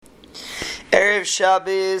Erev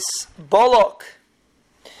Shabbos Bolok.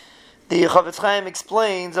 The Chofetz Chaim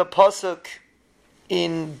explains a pasuk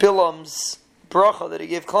in Bilam's bracha that he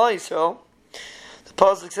gave Klal Yisrael. The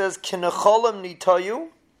pasuk says, "K'necholim nitayu,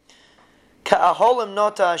 ka'aholim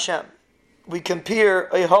nata Hashem." We compare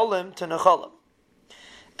Aholim to Necholim,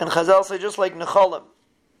 and Chazal say just like Necholim,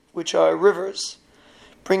 which are rivers,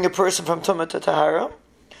 bring a person from Tumah to Tahara,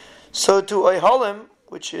 so to Aholim,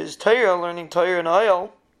 which is Torah, learning Torah and Ayal,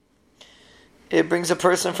 it brings a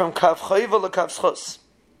person from Kav Chayva to Kav Schos.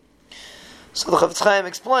 So the Chofetz Chaim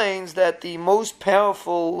explains that the most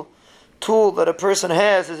powerful tool that a person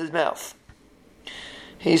has is his mouth.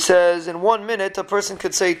 He says in 1 minute a person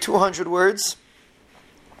could say 200 words.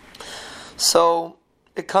 So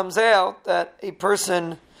it comes out that a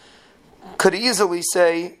person could easily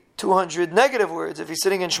say 200 negative words if he's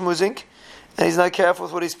sitting in shmuzink and he's not careful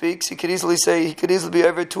with what he speaks. He could easily be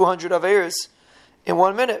over 200 averos in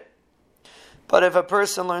 1 minute. But if a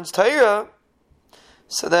person learns Torah,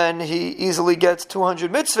 so then he easily gets 200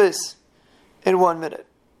 mitzvahs in 1 minute.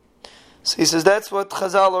 So he says that's what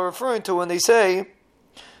Chazal are referring to when they say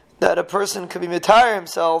that a person could be mitayr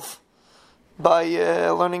himself by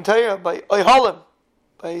learning Torah, by oihalim,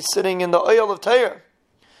 by sitting in the oil of Torah.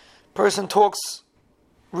 Person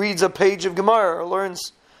reads a page of Gemara or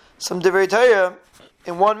learns some divrei Torah.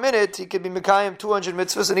 In 1 minute, he could be mekayim 200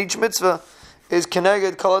 mitzvahs, and each mitzvah is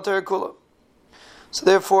keneged kol Torah kula. So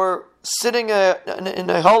therefore, sitting in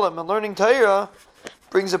a halim and learning Torah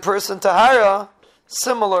brings a person tahara,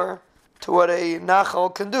 similar to what a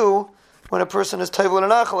nachal can do. When a person is tayvul in a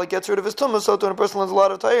nachal, it gets rid of his tumah. So when a person learns a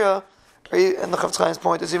lot of Torah, and the Chofetz Chaim's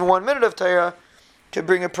point is even 1 minute of Torah can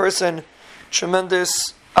bring a person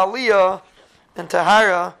tremendous aliyah and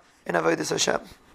tahara in avodas Hashem.